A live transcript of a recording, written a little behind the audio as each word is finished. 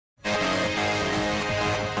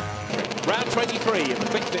Round 23 in the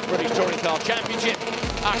Kwik British Touring Car Championship.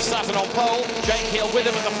 Ash Sutton on pole, Jake Hill with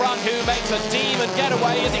him at the front, who makes a demon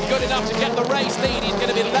getaway. Is he good enough to get the race lead? He's going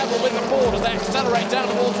to be level with the Ford as they accelerate down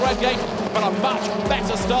towards Redgate, but a much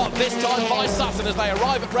better start this time by Sutton as they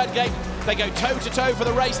arrive at Redgate. They go toe-to-toe for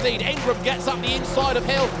the race lead. Ingram gets up the inside of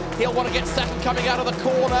Hill. He'll want to get second coming out of the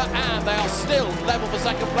corner, and they are still level for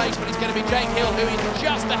second place, but it's going to be Jake Hill who is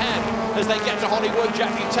just ahead as they get to Hollywood.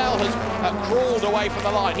 Jack Utell has crawled away from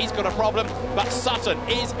the line. He's got a problem, but Sutton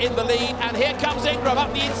is in the lead, and here comes Ingram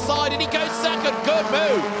up the inside, and he goes second. Good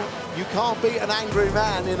move. You can't beat an angry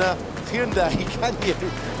man in a Hyundai, can you?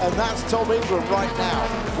 And that's Tom Ingram right now.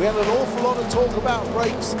 We had an awful lot of talk about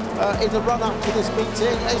brakes in the run-up to this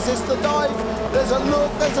meeting. Is this the dive? There's a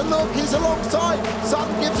look, he's alongside.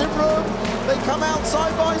 Sutton gives him room. They come out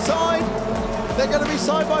side by side. They're going to be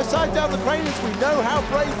side by side down the cranes. We know how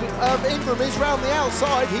brave Ingram is round the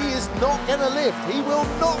outside. He is not going to lift. He will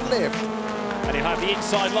not lift. And he'll have the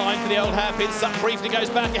inside line for the old hairpin. Sutton briefly goes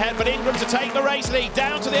back ahead, but Ingram to take the race lead.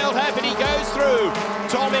 Down to the old hairpin, he goes through.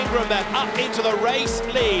 Tom Ingram then up into the race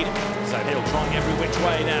lead. So Hill trying every which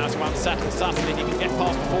way now to unsettle Sutton. If he can get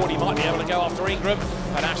past the Ford, he might be able to go after Ingram.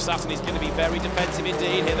 And Ash Sutton is going to be very defensive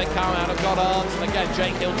indeed. Here they come out of Goddard's. And again,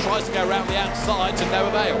 Jake Hill tries to go around the outside to no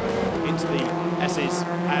avail. Into the S's.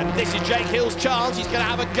 And this is Jake Hill's chance. He's going to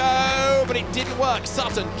have a go, but it didn't work.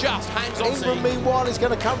 Sutton just hangs on. Ingram, meanwhile, is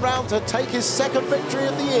going to come round to take his second victory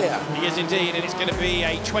of the year. He is indeed, and it's going to be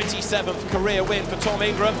a 27th career win for Tom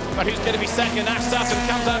Ingram. But who's going to be second? Ash Sutton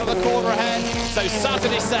comes out of the corner ahead. So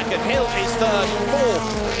Sutton is second, Hill is third,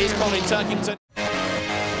 fourth is Colin Turkington.